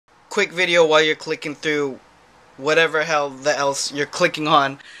quick video while you're clicking through whatever else you're clicking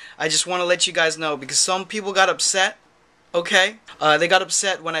on. I just want to let you guys know because some people got upset. Okay, they got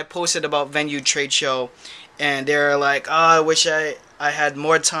upset when I posted about Venue Trade Show, and they're like, "Oh, I wish I had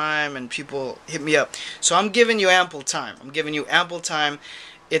more time," and people hit me up. So I'm giving you ample time.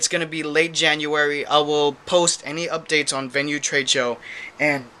 It's gonna be late January. I will post any updates on Venue Trade Show,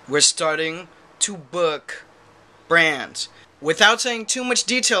 and we're starting to book brands. Without saying too much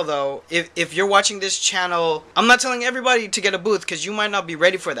detail though, if you're watching this channel, I'm not telling everybody to get a booth because you might not be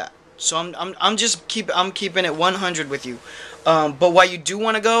ready for that. So I'm keeping it 100 with you. But why you do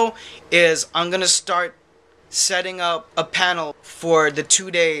want to go is I'm gonna start setting up a panel for the 2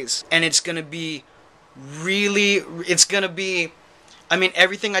 days, and it's gonna be I mean,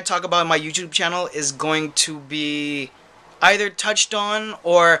 everything I talk about on my YouTube channel is going to be either touched on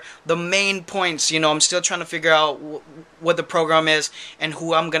or the main points. You know, I'm still trying to figure out what the program is and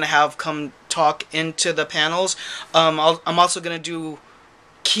who I'm gonna have come talk into the panels. I'm also gonna do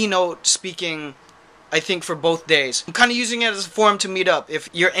keynote speaking, I think, for both days. I'm kind of using it as a forum to meet up. If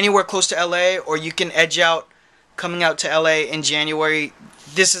you're anywhere close to LA, or you can edge out coming out to LA in January,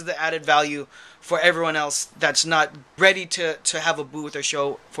 this is the added value for everyone else that's not ready to have a booth or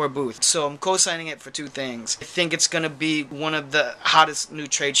show for a booth. So I'm co-signing it for two things. I think it's going to be one of the hottest new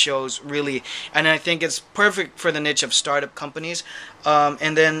trade shows, really, and I think it's perfect for the niche of startup companies.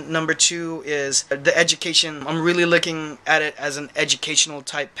 And then number two is the education. I'm really looking at it as an educational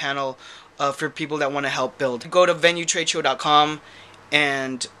type panel for people that want to help build. Go to venuetradeshow.com,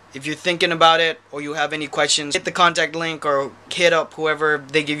 and if you're thinking about it or you have any questions, hit the contact link or hit up whoever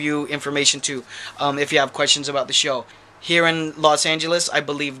they give you information to if you have questions about the show. Here in Los Angeles, I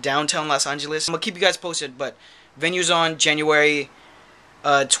believe downtown Los Angeles. I'm going to keep you guys posted, but venue's on January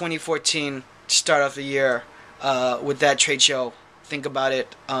 2014 to start off the year with that trade show. Think about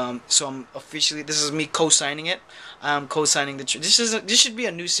it. So I'm officially, this is me co-signing it. I'm co-signing this should be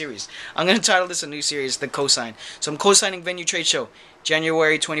a new series. I'm going to title this a new series, the co-sign. So I'm co-signing Venue Trade Show,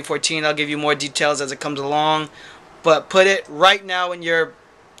 January 2014. I'll give you more details as it comes along, but put it right now in your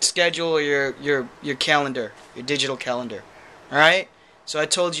schedule or your calendar, your digital calendar. All right? So I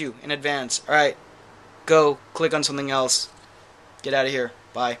told you in advance. All right. Go click on something else. Get out of here.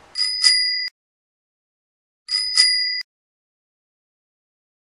 Bye.